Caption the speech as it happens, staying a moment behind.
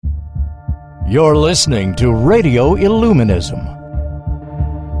You're listening to Radio Illuminism.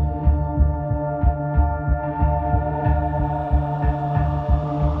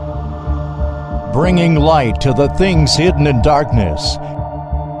 Bringing light to the things hidden in darkness.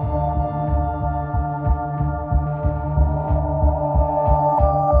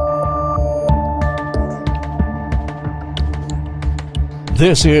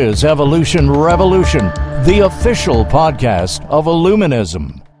 This is Evolution Revolution, the official podcast of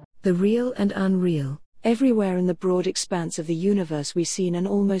Illuminism. The real and unreal. Everywhere in the broad expanse of the universe we see an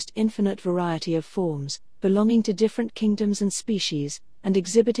almost infinite variety of forms, belonging to different kingdoms and species, and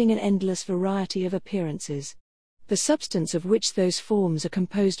exhibiting an endless variety of appearances. The substance of which those forms are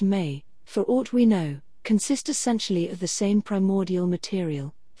composed may, for aught we know, consist essentially of the same primordial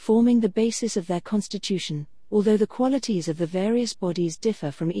material, forming the basis of their constitution, although the qualities of the various bodies differ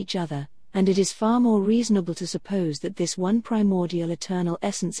from each other, and it is far more reasonable to suppose that this one primordial eternal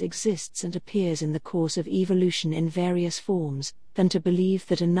essence exists and appears in the course of evolution in various forms, than to believe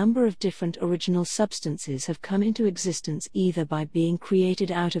that a number of different original substances have come into existence either by being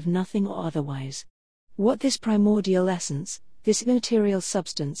created out of nothing or otherwise. What this primordial essence, this immaterial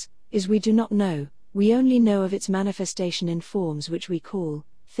substance, is we do not know, we only know of its manifestation in forms which we call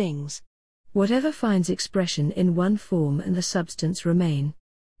things. Whatever finds expression in one form and the substance remain.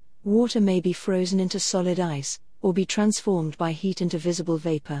 Water may be frozen into solid ice, or be transformed by heat into visible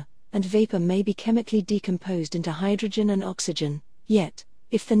vapor, and vapor may be chemically decomposed into hydrogen and oxygen, yet,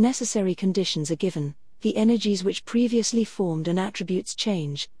 if the necessary conditions are given, the energies which previously formed and attributes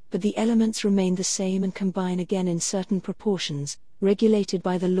change, but the elements remain the same and combine again in certain proportions, regulated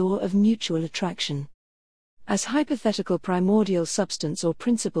by the law of mutual attraction. As hypothetical primordial substance or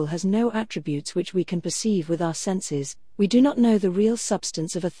principle has no attributes which we can perceive with our senses, we do not know the real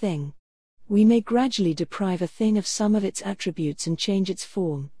substance of a thing. We may gradually deprive a thing of some of its attributes and change its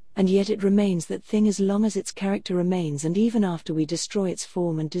form, and yet it remains that thing as long as its character remains, and even after we destroy its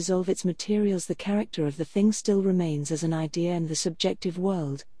form and dissolve its materials, the character of the thing still remains as an idea in the subjective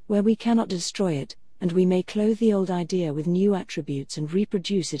world, where we cannot destroy it, and we may clothe the old idea with new attributes and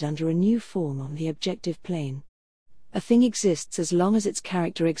reproduce it under a new form on the objective plane. A thing exists as long as its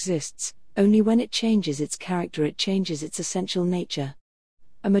character exists, only when it changes its character it changes its essential nature.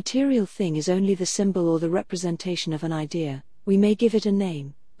 A material thing is only the symbol or the representation of an idea. We may give it a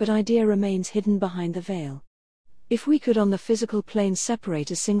name, but idea remains hidden behind the veil. If we could on the physical plane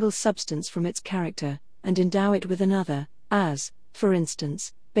separate a single substance from its character, and endow it with another, as, for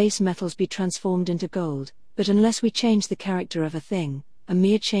instance, base metals be transformed into gold, but unless we change the character of a thing, a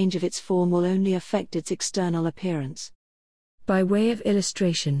mere change of its form will only affect its external appearance. By way of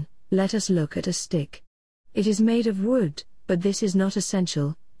illustration, let us look at a stick. It is made of wood, but this is not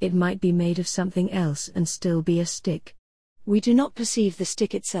essential, it might be made of something else and still be a stick. We do not perceive the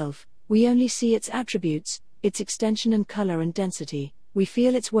stick itself, we only see its attributes, its extension and color and density, we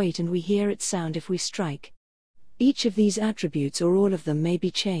feel its weight and we hear its sound if we strike. Each of these attributes or all of them may be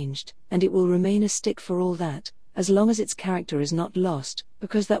changed, and it will remain a stick for all that, as long as its character is not lost,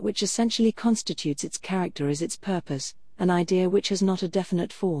 because that which essentially constitutes its character is its purpose, an idea which has not a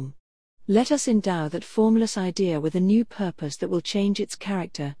definite form. Let us endow that formless idea with a new purpose that will change its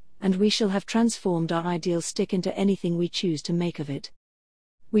character, and we shall have transformed our ideal stick into anything we choose to make of it.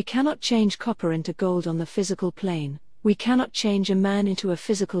 We cannot change copper into gold on the physical plane, we cannot change a man into a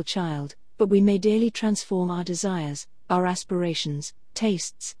physical child, but we may daily transform our desires, our aspirations,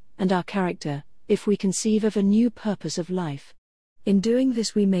 tastes, and our character, if we conceive of a new purpose of life. In doing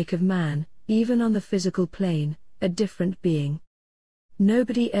this we make of man, even on the physical plane, a different being.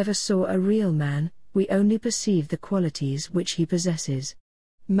 Nobody ever saw a real man, we only perceive the qualities which he possesses.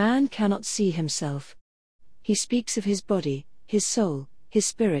 Man cannot see himself. He speaks of his body, his soul, his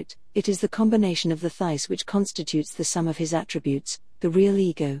spirit, it is the combination of the thighs which constitutes the sum of his attributes. The real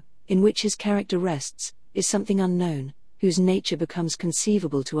ego, in which his character rests, is something unknown, whose nature becomes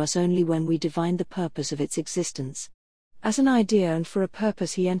conceivable to us only when we divine the purpose of its existence. As an idea and for a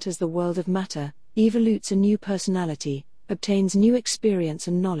purpose he enters the world of matter, evolutes a new personality, obtains new experience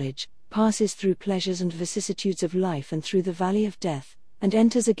and knowledge, passes through pleasures and vicissitudes of life and through the valley of death, and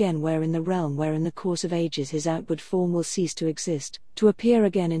enters again where in the realm where in the course of ages his outward form will cease to exist, to appear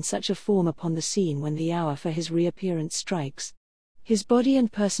again in such a form upon the scene when the hour for his reappearance strikes. His body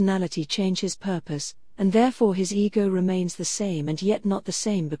and personality change his purpose, and therefore his ego remains the same and yet not the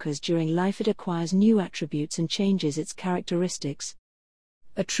same because during life it acquires new attributes and changes its characteristics.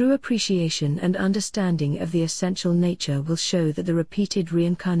 A true appreciation and understanding of the essential nature will show that the repeated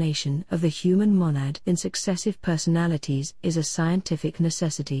reincarnation of the human monad in successive personalities is a scientific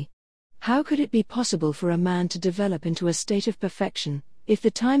necessity. How could it be possible for a man to develop into a state of perfection, If the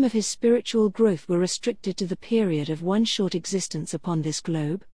time of his spiritual growth were restricted to the period of one short existence upon this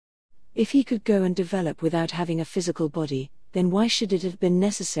globe? If he could go and develop without having a physical body, then why should it have been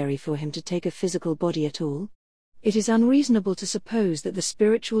necessary for him to take a physical body at all? It is unreasonable to suppose that the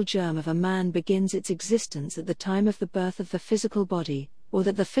spiritual germ of a man begins its existence at the time of the birth of the physical body, or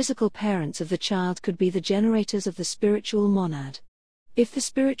that the physical parents of the child could be the generators of the spiritual monad. If the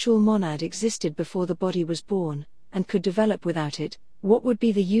spiritual monad existed before the body was born, and could develop without it, what would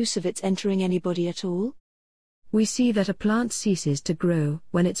be the use of its entering any body at all? We see that a plant ceases to grow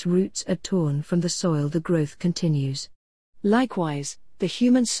when its roots are torn from the soil. The growth continues. Likewise, the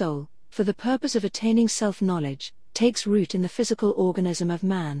human soul, for the purpose of attaining self-knowledge, takes root in the physical organism of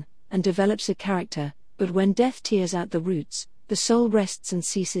man, and develops a character, but when death tears out the roots, the soul rests and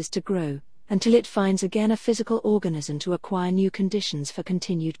ceases to grow, until it finds again a physical organism to acquire new conditions for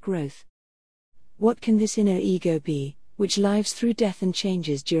continued growth. What can this inner ego be, which lives through death and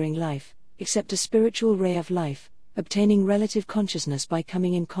changes during life, except a spiritual ray of life, obtaining relative consciousness by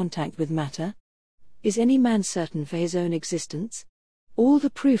coming in contact with matter? Is any man certain for his own existence? All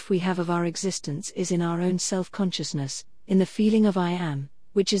the proof we have of our existence is in our own self-consciousness, in the feeling of I am,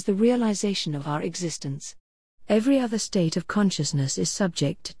 which is the realization of our existence. Every other state of consciousness is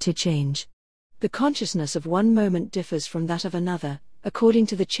subject to change. The consciousness of one moment differs from that of another, according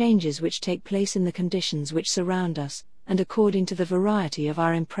to the changes which take place in the conditions which surround us, and according to the variety of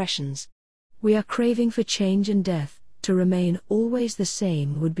our impressions. We are craving for change and death. To remain always the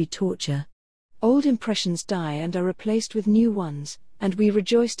same would be torture. Old impressions die and are replaced with new ones, and we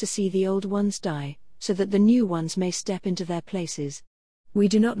rejoice to see the old ones die, so that the new ones may step into their places. We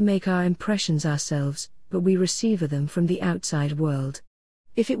do not make our impressions ourselves, but we receive them from the outside world.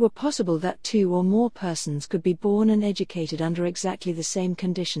 If it were possible that two or more persons could be born and educated under exactly the same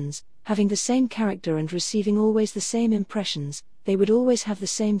conditions, having the same character and receiving always the same impressions, they would always have the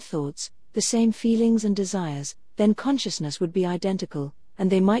same thoughts, the same feelings and desires, then consciousness would be identical, and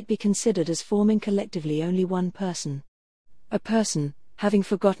they might be considered as forming collectively only one person. A person, having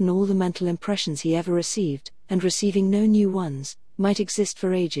forgotten all the mental impressions he ever received, and receiving no new ones, might exist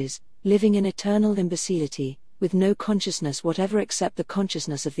for ages, living in eternal imbecility, with no consciousness whatever except the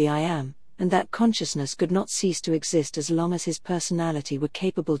consciousness of the I am, and that consciousness could not cease to exist as long as his personality were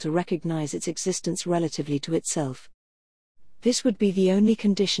capable to recognize its existence relatively to itself. This would be the only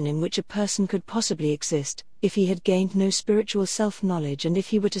condition in which a person could possibly exist, if he had gained no spiritual self-knowledge and if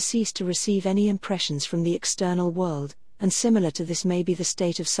he were to cease to receive any impressions from the external world, and similar to this may be the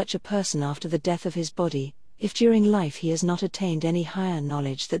state of such a person after the death of his body, if during life he has not attained any higher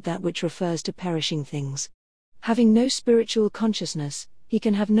knowledge than that which refers to perishing things. Having no spiritual consciousness, he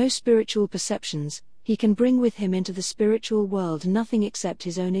can have no spiritual perceptions, he can bring with him into the spiritual world nothing except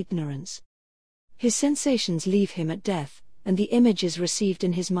his own ignorance. His sensations leave him at death, and the images received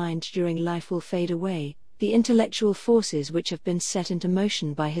in his mind during life will fade away, the intellectual forces which have been set into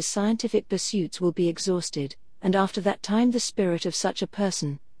motion by his scientific pursuits will be exhausted, and after that time the spirit of such a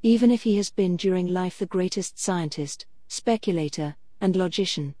person, even if he has been during life the greatest scientist, speculator, and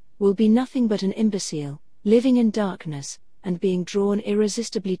logician, will be nothing but an imbecile, living in darkness, and being drawn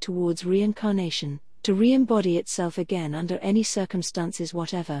irresistibly towards reincarnation, to re-embody itself again under any circumstances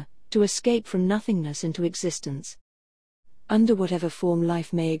whatever, to escape from nothingness into existence. Under whatever form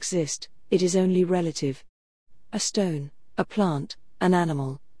life may exist, it is only relative. A stone, a plant, an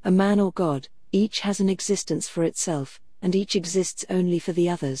animal, a man or God, each has an existence for itself, and each exists only for the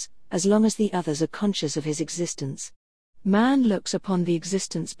others, as long as the others are conscious of his existence. Man looks upon the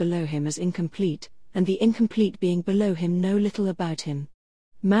existence below him as incomplete, and the incomplete being below him know little about him.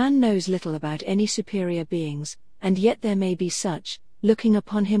 Man knows little about any superior beings, and yet there may be such, looking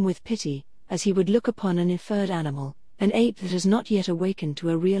upon him with pity, as he would look upon an inferred animal, an ape that has not yet awakened to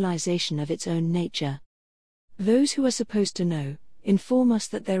a realization of its own nature. Those who are supposed to know, inform us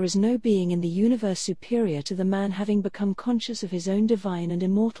that there is no being in the universe superior to the man having become conscious of his own divine and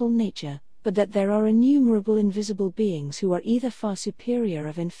immortal nature, but that there are innumerable invisible beings who are either far superior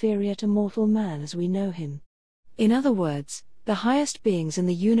or inferior to mortal man as we know him. In other words, the highest beings in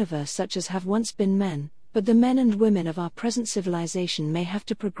the universe such as have once been men, but the men and women of our present civilization may have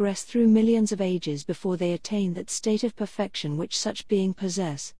to progress through millions of ages before they attain that state of perfection which such beings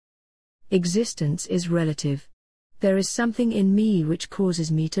possess. Existence is relative. There is something in me which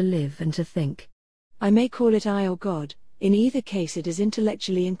causes me to live and to think. I may call it I or God. In either case it is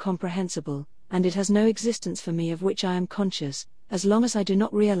intellectually incomprehensible, and it has no existence for me of which I am conscious, as long as I do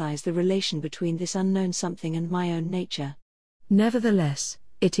not realize the relation between this unknown something and my own nature. Nevertheless,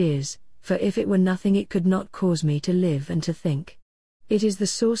 it is, for if it were nothing it could not cause me to live and to think. It is the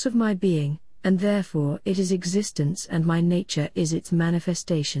source of my being, and therefore it is existence and my nature is its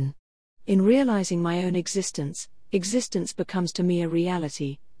manifestation. In realizing my own existence, existence becomes to me a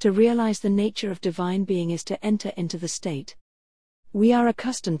reality. To realize the nature of divine being is to enter into the state. We are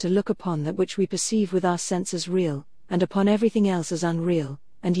accustomed to look upon that which we perceive with our sense as real, and upon everything else as unreal,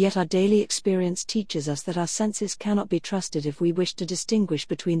 and yet our daily experience teaches us that our senses cannot be trusted if we wish to distinguish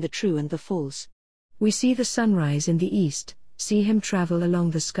between the true and the false. We see the sunrise in the east, see him travel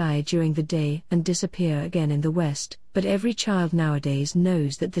along the sky during the day and disappear again in the west, but every child nowadays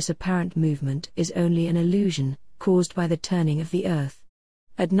knows that this apparent movement is only an illusion, caused by the turning of the earth.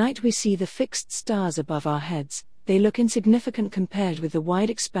 At night we see the fixed stars above our heads. They look insignificant compared with the wide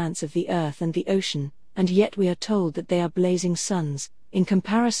expanse of the earth and the ocean, and yet we are told that they are blazing suns, in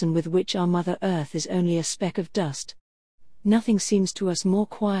comparison with which our Mother Earth is only a speck of dust. Nothing seems to us more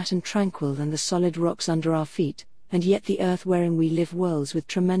quiet and tranquil than the solid rocks under our feet, and yet the earth wherein we live whirls with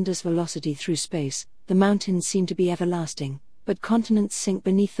tremendous velocity through space. The mountains seem to be everlasting, but continents sink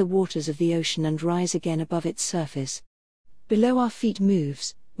beneath the waters of the ocean and rise again above its surface. Below our feet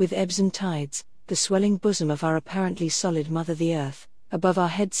moves, with ebbs and tides, the swelling bosom of our apparently solid Mother the Earth. Above our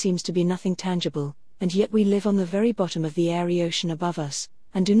head seems to be nothing tangible, and yet we live on the very bottom of the airy ocean above us,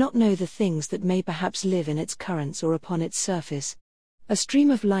 and do not know the things that may perhaps live in its currents or upon its surface. A stream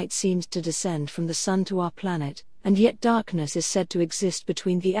of light seems to descend from the sun to our planet, and yet darkness is said to exist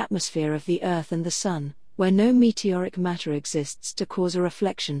between the atmosphere of the earth and the sun, where no meteoric matter exists to cause a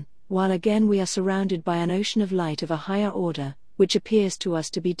reflection, while again we are surrounded by an ocean of light of a higher order, which appears to us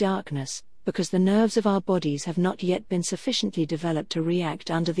to be darkness, because the nerves of our bodies have not yet been sufficiently developed to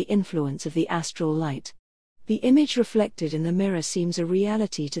react under the influence of the astral light. The image reflected in the mirror seems a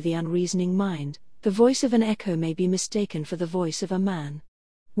reality to the unreasoning mind. The voice of an echo may be mistaken for the voice of a man.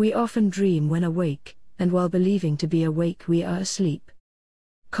 We often dream when awake, and while believing to be awake we are asleep.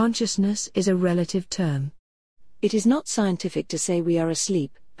 Consciousness is a relative term. It is not scientific to say we are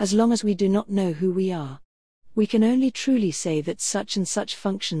asleep, as long as we do not know who we are. We can only truly say that such and such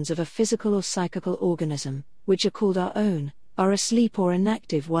functions of a physical or psychical organism, which are called our own, are asleep or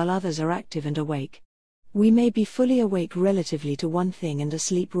inactive while others are active and awake. We may be fully awake relatively to one thing and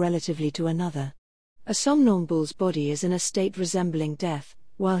asleep relatively to another. A somnambul's body is in a state resembling death,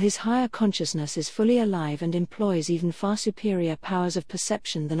 while his higher consciousness is fully alive and employs even far superior powers of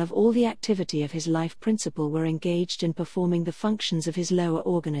perception than if all the activity of his life principle were engaged in performing the functions of his lower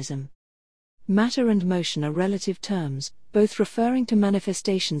organism. Matter and motion are relative terms, both referring to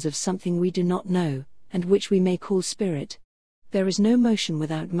manifestations of something we do not know, and which we may call spirit. There is no motion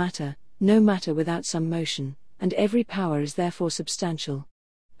without matter, no matter without some motion, and every power is therefore substantial.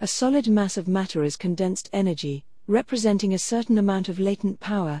 A solid mass of matter is condensed energy, representing a certain amount of latent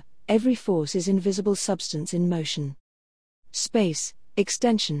power. Every force is invisible substance in motion. Space,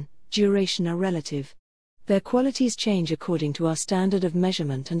 extension, duration are relative. Their qualities change according to our standard of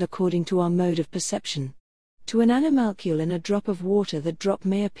measurement and according to our mode of perception. To an animalcule in a drop of water, the drop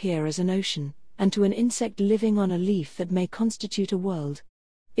may appear as an ocean, and to an insect living on a leaf that may constitute a world.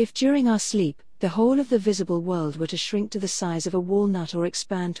 If during our sleep, the whole of the visible world were to shrink to the size of a walnut or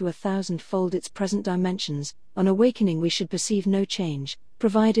expand to 1,000-fold its present dimensions, on awakening we should perceive no change,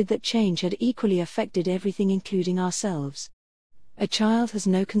 provided that change had equally affected everything including ourselves. A child has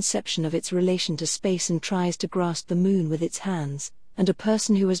no conception of its relation to space and tries to grasp the moon with its hands, and a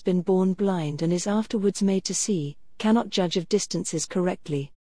person who has been born blind and is afterwards made to see, cannot judge of distances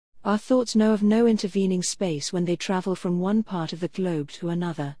correctly. Our thoughts know of no intervening space when they travel from one part of the globe to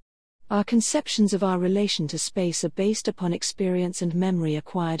another. Our conceptions of our relation to space are based upon experience and memory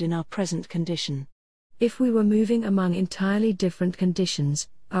acquired in our present condition. If we were moving among entirely different conditions,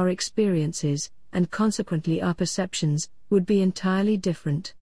 our experiences, and consequently our perceptions, would be entirely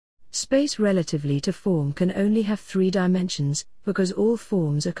different. Space relatively to form can only have 3 dimensions, because all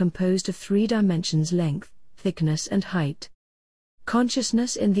forms are composed of 3 dimensions: length, thickness and height.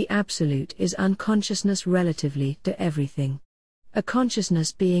 Consciousness in the absolute is unconsciousness relatively to everything. A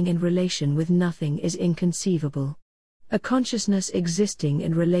consciousness being in relation with nothing is inconceivable. A consciousness existing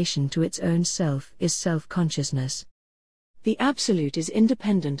in relation to its own self is self-consciousness. The absolute is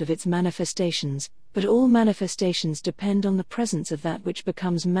independent of its manifestations, but all manifestations depend on the presence of that which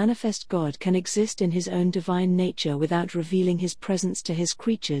becomes manifest. God can exist in his own divine nature without revealing his presence to his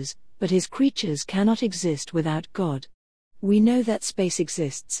creatures, but his creatures cannot exist without God. We know that space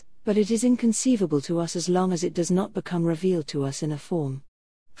exists, but it is inconceivable to us as long as it does not become revealed to us in a form.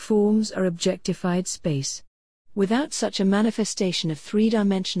 Forms are objectified space. Without such a manifestation of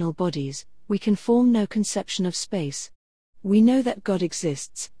 3-dimensional bodies, we can form no conception of space. We know that God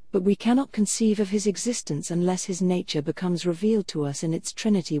exists, but we cannot conceive of his existence unless his nature becomes revealed to us in its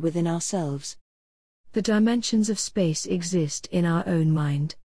trinity within ourselves. The dimensions of space exist in our own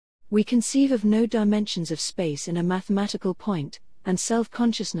mind. We conceive of no dimensions of space in a mathematical point, and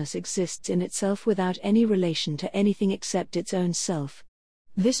self-consciousness exists in itself without any relation to anything except its own self.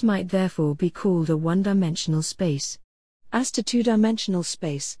 This might therefore be called a one-dimensional space. As to two-dimensional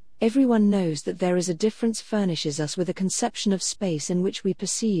space, everyone knows that there is a difference furnishes us with a conception of space in which we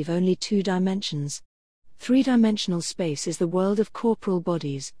perceive only two dimensions. Three-dimensional space is the world of corporal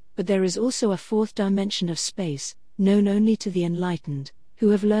bodies, but there is also a fourth dimension of space, known only to the enlightened, who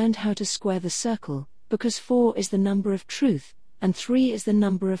have learned how to square the circle, because 4 is the number of truth, and 3 is the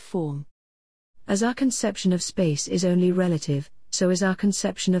number of form. As our conception of space is only relative, so is our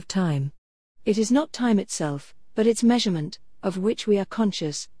conception of time. It is not time itself, but its measurement, of which we are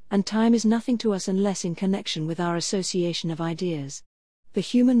conscious, and time is nothing to us unless in connection with our association of ideas. The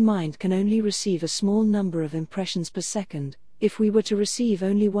human mind can only receive a small number of impressions per second. If we were to receive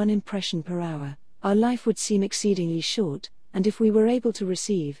only one impression per hour, our life would seem exceedingly short, and if we were able to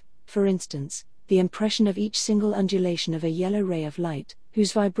receive, for instance, the impression of each single undulation of a yellow ray of light,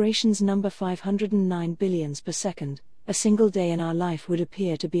 whose vibrations number 509 billions per second, a single day in our life would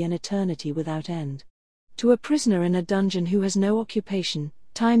appear to be an eternity without end. To a prisoner in a dungeon who has no occupation,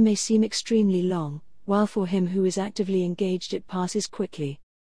 time may seem extremely long, while for him who is actively engaged it passes quickly.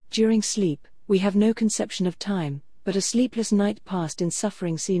 During sleep, we have no conception of time, but a sleepless night passed in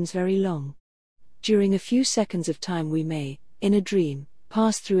suffering seems very long. During a few seconds of time we may, in a dream,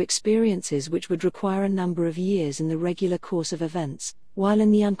 pass through experiences which would require a number of years in the regular course of events, while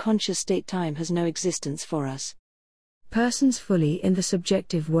in the unconscious state time has no existence for us. Persons fully in the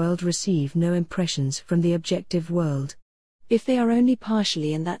subjective world receive no impressions from the objective world. If they are only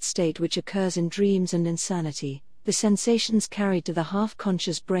partially in that state which occurs in dreams and insanity, the sensations carried to the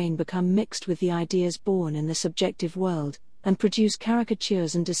half-conscious brain become mixed with the ideas born in the subjective world, and produce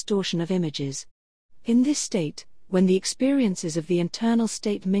caricatures and distortion of images. In this state, when the experiences of the internal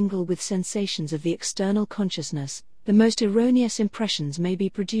state mingle with sensations of the external consciousness, the most erroneous impressions may be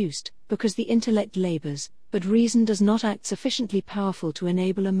produced, because the intellect labors, but reason does not act sufficiently powerful to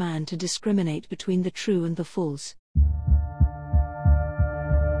enable a man to discriminate between the true and the false.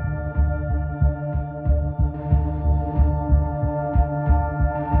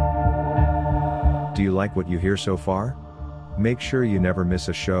 Do you like what you hear so far? Make sure you never miss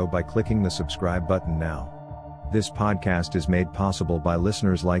a show by clicking the subscribe button now. This podcast is made possible by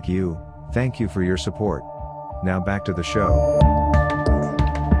listeners like you. Thank you for your support. Now back to the show.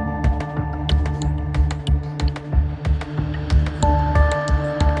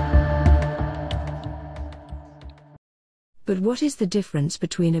 But what is the difference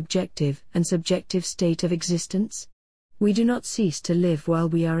between objective and subjective state of existence? We do not cease to live while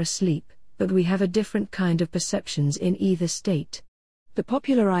we are asleep, but we have a different kind of perceptions in either state. The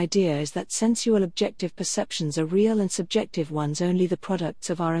popular idea is that sensual objective perceptions are real and subjective ones only the products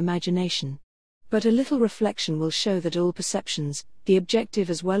of our imagination. But a little reflection will show that all perceptions, the objective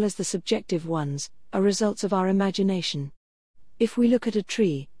as well as the subjective ones, are results of our imagination. If we look at a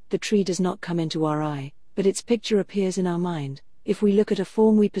tree, the tree does not come into our eye, but its picture appears in our mind. If we look at a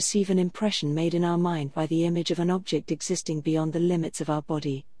form, we perceive an impression made in our mind by the image of an object existing beyond the limits of our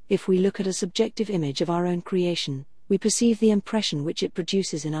body. If we look at a subjective image of our own creation, we perceive the impression which it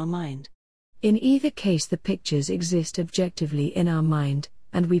produces in our mind. In either case the pictures exist objectively in our mind,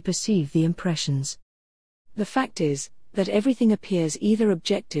 and we perceive the impressions. The fact is, that everything appears either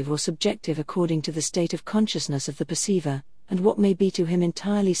objective or subjective according to the state of consciousness of the perceiver, and what may be to him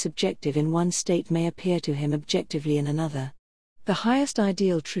entirely subjective in one state may appear to him objectively in another. The highest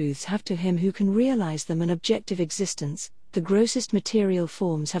ideal truths have to him who can realize them an objective existence, the grossest material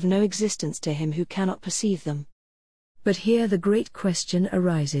forms have no existence to him who cannot perceive them. But here the great question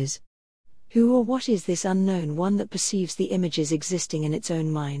arises. Who or what is this unknown one that perceives the images existing in its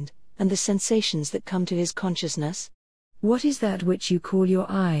own mind, and the sensations that come to his consciousness? What is that which you call your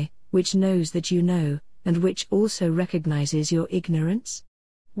I, which knows that you know, and which also recognizes your ignorance?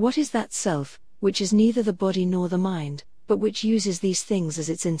 What is that self, which is neither the body nor the mind, but which uses these things as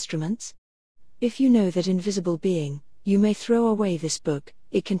its instruments? If you know that invisible being, you may throw away this book,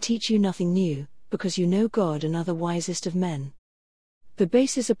 it can teach you nothing new, because you know God and are the wisest of men. The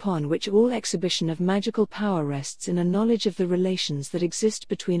basis upon which all exhibition of magical power rests in a knowledge of the relations that exist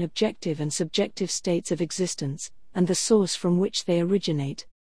between objective and subjective states of existence, and the source from which they originate.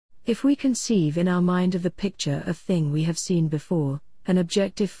 If we conceive in our mind of the picture of thing we have seen before, an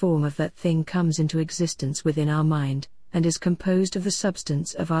objective form of that thing comes into existence within our mind, and is composed of the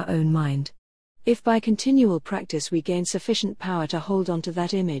substance of our own mind. If by continual practice we gain sufficient power to hold on to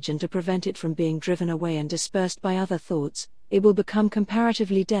that image and to prevent it from being driven away and dispersed by other thoughts, it will become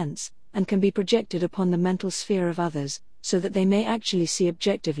comparatively dense, and can be projected upon the mental sphere of others, so that they may actually see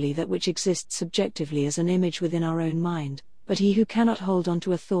objectively that which exists subjectively as an image within our own mind. But he who cannot hold on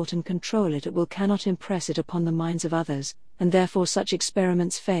to a thought and control it will cannot impress it upon the minds of others, and therefore such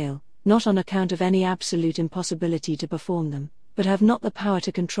experiments fail, not on account of any absolute impossibility to perform them, but have not the power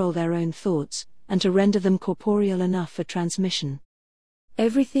to control their own thoughts, and to render them corporeal enough for transmission.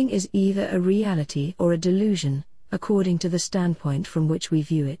 Everything is either a reality or a delusion, according to the standpoint from which we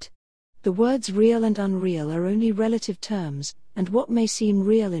view it. The words real and unreal are only relative terms, and what may seem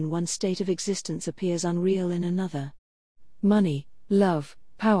real in one state of existence appears unreal in another. Money, love,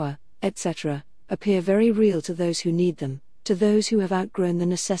 power, etc., appear very real to those who need them. To those who have outgrown the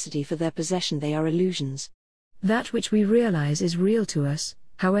necessity for their possession, they are illusions. That which we realize is real to us,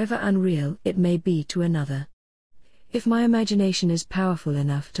 however unreal it may be to another. If my imagination is powerful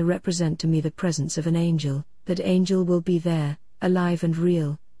enough to represent to me the presence of an angel, that angel will be there, alive and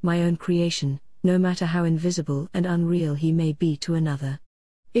real, my own creation, no matter how invisible and unreal he may be to another.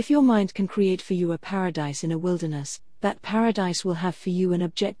 If your mind can create for you a paradise in a wilderness, that paradise will have for you an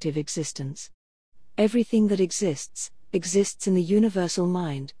objective existence. Everything that exists in the universal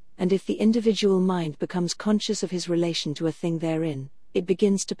mind, and if the individual mind becomes conscious of his relation to a thing therein, it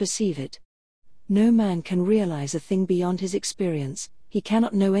begins to perceive it. No man can realize a thing beyond his experience, he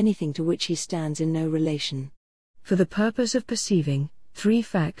cannot know anything to which he stands in no relation. For the purpose of perceiving, three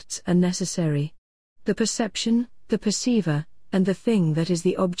facts are necessary: the perception, the perceiver, and the thing that is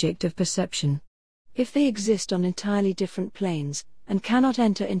the object of perception. If they exist on entirely different planes, and cannot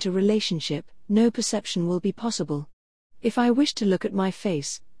enter into relationship, no perception will be possible. If I wish to look at my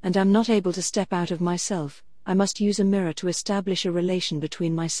face, and am not able to step out of myself, I must use a mirror to establish a relation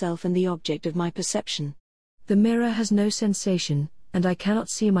between myself and the object of my perception. The mirror has no sensation, and I cannot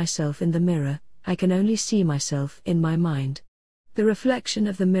see myself in the mirror, I can only see myself in my mind. The reflection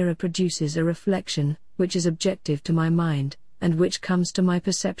of the mirror produces a reflection, which is objective to my mind, and which comes to my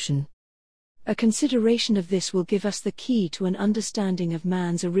perception. A consideration of this will give us the key to an understanding of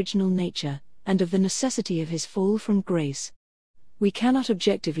man's original nature, and of the necessity of his fall from grace. We cannot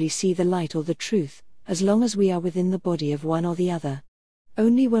objectively see the light or the truth, as long as we are within the body of one or the other.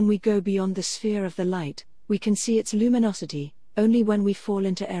 Only when we go beyond the sphere of the light, we can see its luminosity. Only when we fall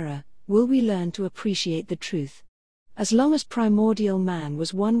into error, will we learn to appreciate the truth. As long as primordial man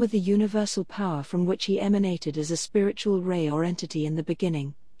was one with the universal power from which he emanated as a spiritual ray or entity in the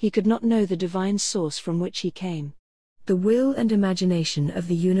beginning, he could not know the divine source from which he came. The will and imagination of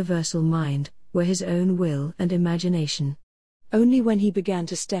the universal mind were his own will and imagination. Only when he began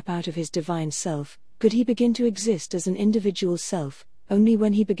to step out of his divine self, could he begin to exist as an individual self. Only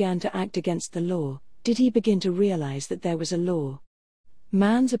when he began to act against the law, did he begin to realize that there was a law.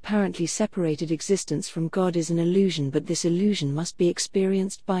 Man's apparently separated existence from God is an illusion, but this illusion must be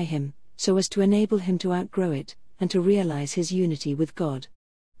experienced by him, so as to enable him to outgrow it, and to realize his unity with God.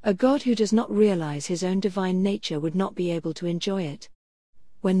 A God who does not realize his own divine nature would not be able to enjoy it.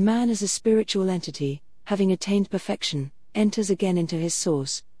 When man as a spiritual entity, having attained perfection, enters again into his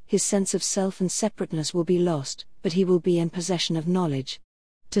source, his sense of self and separateness will be lost, but he will be in possession of knowledge.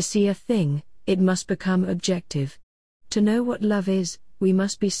 To see a thing, it must become objective. To know what love is, we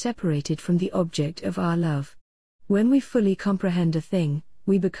must be separated from the object of our love. When we fully comprehend a thing,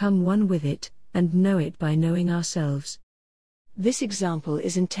 we become one with it, and know it by knowing ourselves. This example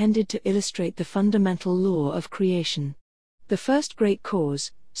is intended to illustrate the fundamental law of creation. The first great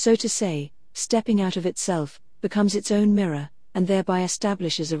cause, so to say, stepping out of itself, becomes its own mirror, and thereby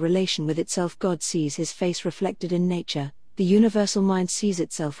establishes a relation with itself. God sees his face reflected in nature, the universal mind sees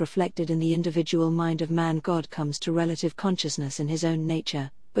itself reflected in the individual mind of man. God comes to relative consciousness in his own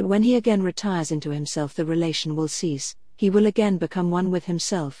nature, but when he again retires into himself, the relation will cease, he will again become one with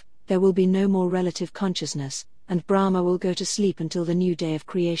himself, there will be no more relative consciousness, and Brahma will go to sleep until the new day of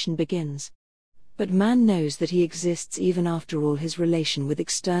creation begins. But man knows that he exists even after all his relation with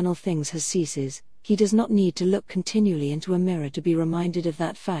external things has ceases. He does not need to look continually into a mirror to be reminded of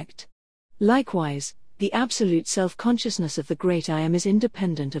that fact. Likewise, the absolute self-consciousness of the great I Am is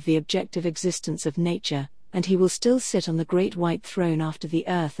independent of the objective existence of nature, and he will still sit on the great white throne after the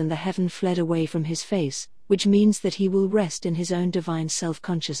earth and the heaven fled away from his face, which means that he will rest in his own divine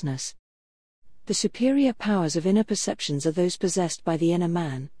self-consciousness. The superior powers of inner perceptions are those possessed by the inner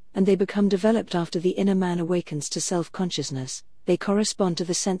man, and they become developed after the inner man awakens to self-consciousness. They correspond to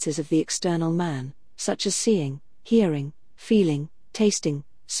the senses of the external man, such as seeing, hearing, feeling, tasting,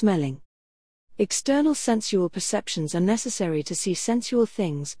 smelling. External sensual perceptions are necessary to see sensual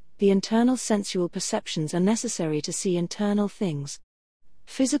things. the internal sensual perceptions are necessary to see internal things.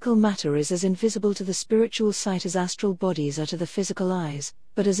 Physical matter is as invisible to the spiritual sight as astral bodies are to the physical eyes,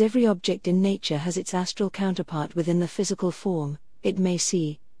 but as every object in nature has its astral counterpart within the physical form, it may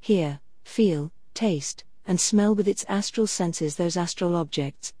see, hear, feel, taste, and smell with its astral senses those astral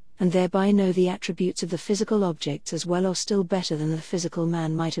objects, and thereby know the attributes of the physical objects as well or still better than the physical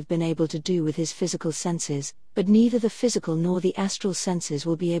man might have been able to do with his physical senses, but neither the physical nor the astral senses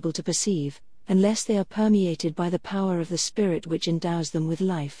will be able to perceive, unless they are permeated by the power of the spirit which endows them with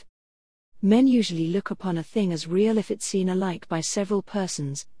life. Men usually look upon a thing as real if it's seen alike by several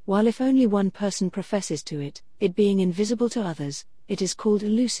persons, while if only one person professes to it, it being invisible to others, it is called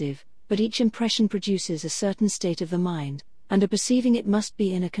elusive, but each impression produces a certain state of the mind, and a perceiving it must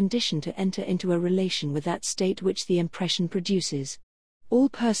be in a condition to enter into a relation with that state which the impression produces. All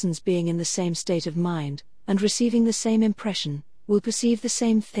persons being in the same state of mind, and receiving the same impression, will perceive the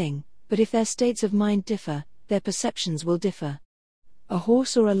same thing, but if their states of mind differ, their perceptions will differ. A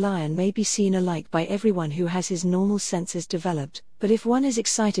horse or a lion may be seen alike by everyone who has his normal senses developed, but if one is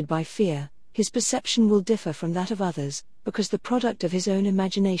excited by fear, his perception will differ from that of others, because the product of his own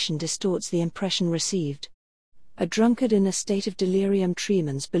imagination distorts the impression received. A drunkard in a state of delirium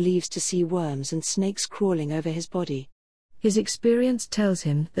tremens believes to see worms and snakes crawling over his body. His experience tells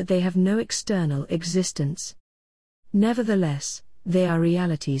him that they have no external existence. Nevertheless, they are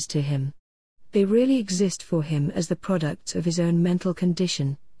realities to him. They really exist for him as the products of his own mental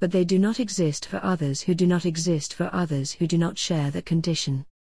condition, but they do not exist for others who do not exist for others who do not share that condition.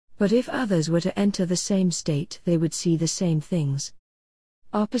 But if others were to enter the same state, they would see the same things.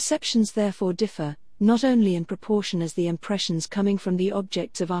 Our perceptions therefore differ, not only in proportion as the impressions coming from the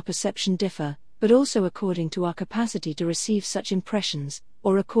objects of our perception differ, but also according to our capacity to receive such impressions,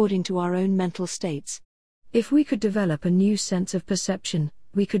 or according to our own mental states. If we could develop a new sense of perception,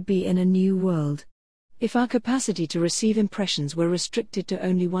 we could be in a new world. If our capacity to receive impressions were restricted to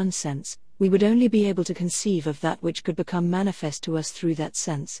only one sense, we would only be able to conceive of that which could become manifest to us through that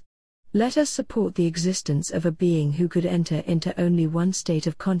sense. Let us support the existence of a being who could enter into only one state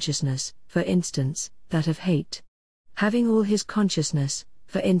of consciousness, for instance, that of hate. Having all his consciousness,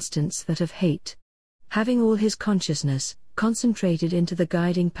 for instance that of hate. Having all his consciousness concentrated into the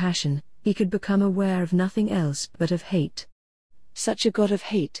guiding passion, he could become aware of nothing else but of hate. Such a god of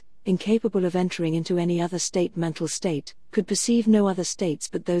hate, incapable of entering into any other mental state, could perceive no other states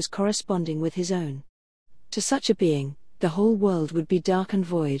but those corresponding with his own. To such a being, the whole world would be dark and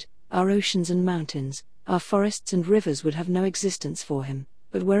void, our oceans and mountains, our forests and rivers would have no existence for him,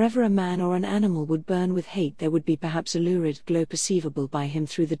 but wherever a man or an animal would burn with hate there would be perhaps a lurid glow perceivable by him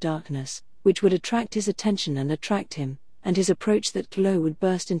through the darkness, which would attract his attention and attract him, and his approach that glow would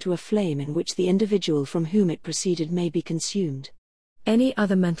burst into a flame in which the individual from whom it proceeded may be consumed. Any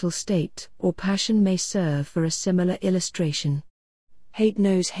other mental state or passion may serve for a similar illustration. Hate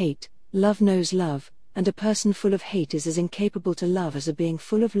knows hate, love knows love, and a person full of hate is as incapable to love as a being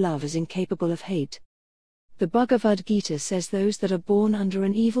full of love is incapable of hate. The Bhagavad Gita says those that are born under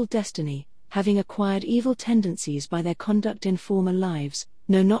an evil destiny, having acquired evil tendencies by their conduct in former lives,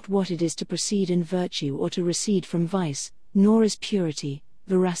 know not what it is to proceed in virtue or to recede from vice, nor is purity,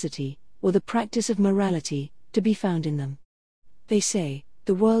 veracity, or the practice of morality, to be found in them. They say,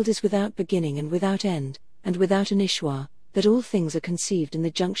 the world is without beginning and without end, and without an Ishwar, that all things are conceived in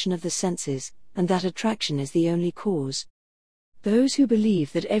the junction of the senses, and that attraction is the only cause. Those who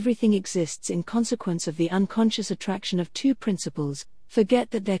believe that everything exists in consequence of the unconscious attraction of two principles,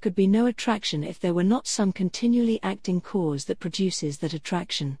 forget that there could be no attraction if there were not some continually acting cause that produces that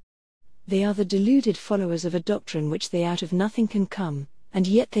attraction. They are the deluded followers of a doctrine which they out of nothing can come, and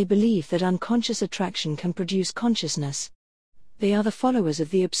yet they believe that unconscious attraction can produce consciousness. They are the followers of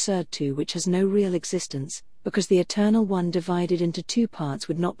the absurd two which has no real existence, because the eternal one divided into two parts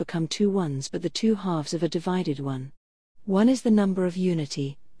would not become two ones but the two halves of a divided one. One is the number of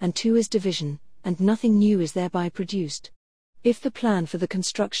unity, and two is division, and nothing new is thereby produced. If the plan for the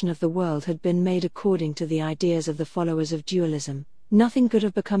construction of the world had been made according to the ideas of the followers of dualism, nothing could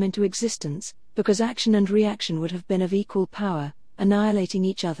have become into existence, because action and reaction would have been of equal power, annihilating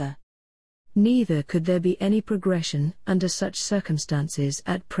each other. Neither could there be any progression under such circumstances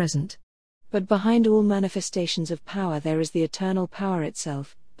at present. But behind all manifestations of power there is the eternal power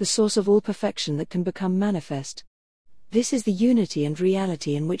itself, the source of all perfection that can become manifest. This is the unity and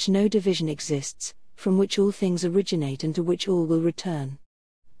reality in which no division exists, from which all things originate and to which all will return.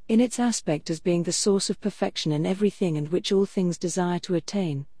 In its aspect as being the source of perfection in everything and which all things desire to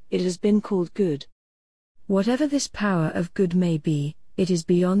attain, it has been called good. Whatever this power of good may be, it is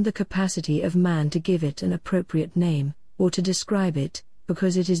beyond the capacity of man to give it an appropriate name, or to describe it,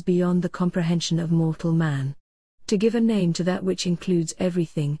 because it is beyond the comprehension of mortal man. To give a name to that which includes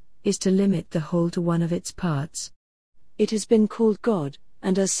everything, is to limit the whole to one of its parts. It has been called God,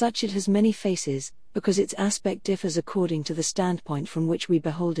 and as such it has many faces, because its aspect differs according to the standpoint from which we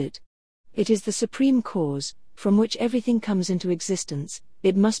behold it. It is the supreme cause, from which everything comes into existence.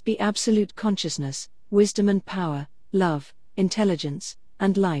 It must be absolute consciousness, wisdom and power, love, intelligence,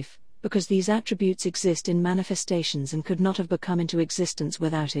 and life, because these attributes exist in manifestations and could not have become into existence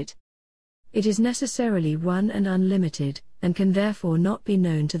without it. It is necessarily one and unlimited, and can therefore not be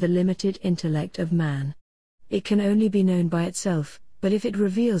known to the limited intellect of man. It can only be known by itself, but if it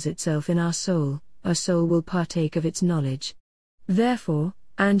reveals itself in our soul will partake of its knowledge. Therefore,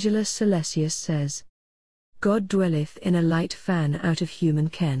 Angelus Silesius says, God dwelleth in a light fan out of human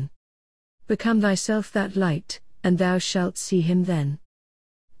ken. Become thyself that light, and thou shalt see him then.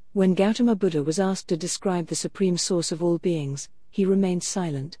 When Gautama Buddha was asked to describe the supreme source of all beings, he remained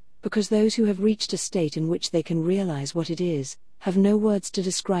silent, because those who have reached a state in which they can realize what it is, have no words to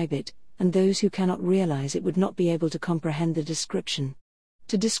describe it, and those who cannot realize it would not be able to comprehend the description.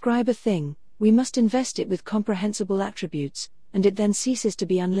 To describe a thing, we must invest it with comprehensible attributes, and it then ceases to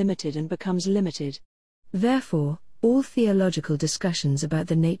be unlimited and becomes limited. Therefore, all theological discussions about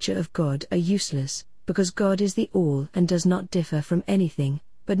the nature of God are useless, because God is the all and does not differ from anything,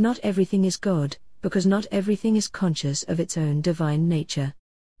 but not everything is God, because not everything is conscious of its own divine nature.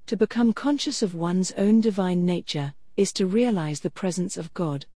 To become conscious of one's own divine nature, is to realize the presence of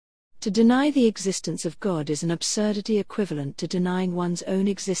God. To deny the existence of God is an absurdity equivalent to denying one's own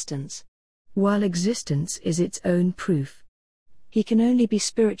existence. While existence is its own proof. He can only be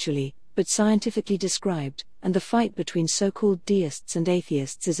spiritually, but scientifically described, and the fight between so-called deists and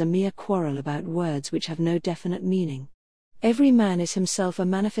atheists is a mere quarrel about words which have no definite meaning. Every man is himself a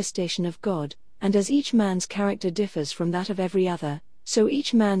manifestation of God, and as each man's character differs from that of every other, so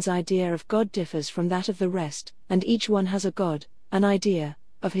each man's idea of God differs from that of the rest, and each one has a God, an idea,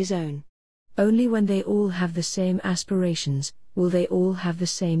 of his own. Only when they all have the same aspirations, will they all have the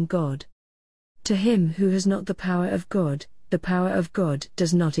same God. To him who has not the power of God, the power of God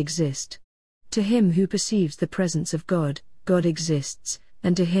does not exist. To him who perceives the presence of God, God exists,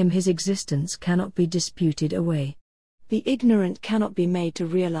 and to him his existence cannot be disputed away. The ignorant cannot be made to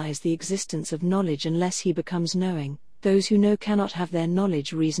realize the existence of knowledge unless he becomes knowing. Those who know cannot have their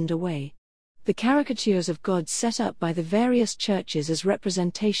knowledge reasoned away. The caricatures of God set up by the various churches as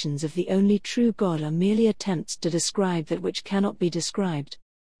representations of the only true God are merely attempts to describe that which cannot be described.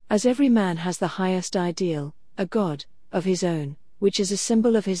 As every man has the highest ideal, a God, of his own, which is a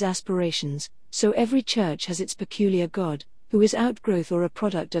symbol of his aspirations, so every church has its peculiar God, who is outgrowth or a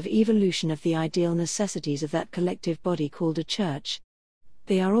product of evolution of the ideal necessities of that collective body called a church.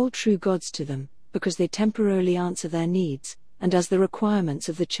 They are all true gods to them, because they temporarily answer their needs, and as the requirements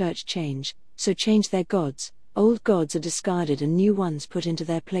of the church change, so change their gods. Old gods are discarded and new ones put into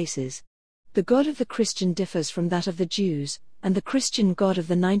their places. The God of the Christian differs from that of the Jews, and the Christian God of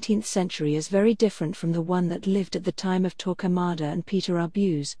the 19th century is very different from the one that lived at the time of Torquemada and Peter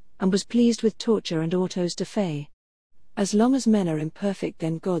Arbuse, and was pleased with torture and autos de fe. As long as men are imperfect,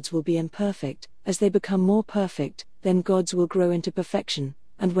 then gods will be imperfect. As they become more perfect, then gods will grow into perfection,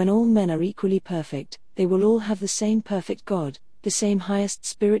 and when all men are equally perfect, they will all have the same perfect God, the same highest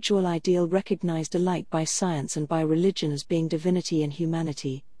spiritual ideal recognized alike by science and by religion as being divinity and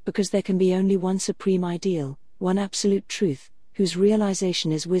humanity, because there can be only one supreme ideal, one absolute truth, whose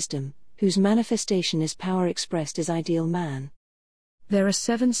realization is wisdom, whose manifestation is power expressed as ideal man. There are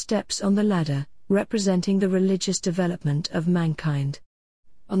 7 steps on the ladder, representing the religious development of mankind.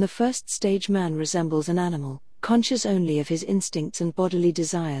 On the first stage, man resembles an animal, conscious only of his instincts and bodily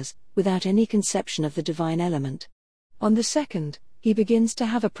desires, without any conception of the divine element. On the second, he begins to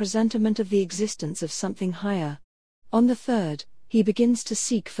have a presentiment of the existence of something higher. On the third, he begins to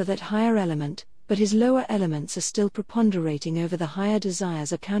seek for that higher element, but his lower elements are still preponderating over the higher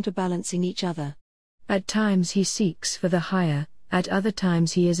desires, are counterbalancing each other. At times he seeks for the higher, at other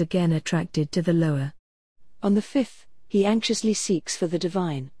times he is again attracted to the lower. On the fifth, he anxiously seeks for the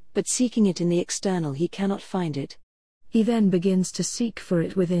divine, but seeking it in the external he cannot find it. He then begins to seek for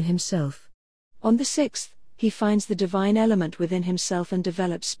it within himself. On the sixth, he finds the divine element within himself and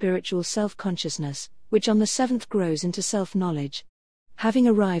develops spiritual self-consciousness, which on the seventh grows into self-knowledge. Having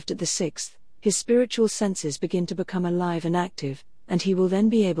arrived at the sixth, his spiritual senses begin to become alive and active, and he will then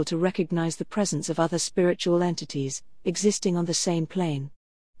be able to recognize the presence of other spiritual entities, existing on the same plane.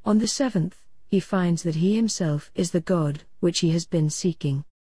 On the seventh, he finds that he himself is the God, which he has been seeking.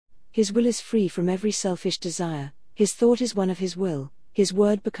 His will is free from every selfish desire, his thought is one of his will, his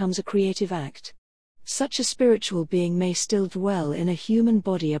word becomes a creative act. Such a spiritual being may still dwell in a human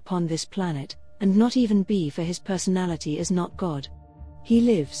body upon this planet, and not even be, for his personality is not God. He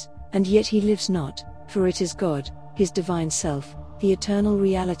lives, and yet he lives not, for it is God, his divine self, the eternal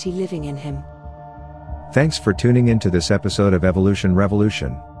reality living in him. Thanks for tuning in to this episode of Evolution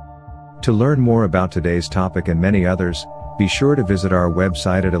Revolution. To learn more about today's topic and many others, be sure to visit our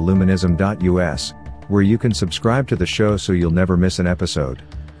website at illuminism.us, where you can subscribe to the show so you'll never miss an episode.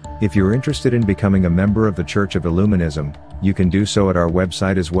 If you're interested in becoming a member of the Church of Illuminism, you can do so at our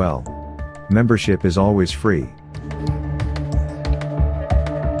website as well. Membership is always free.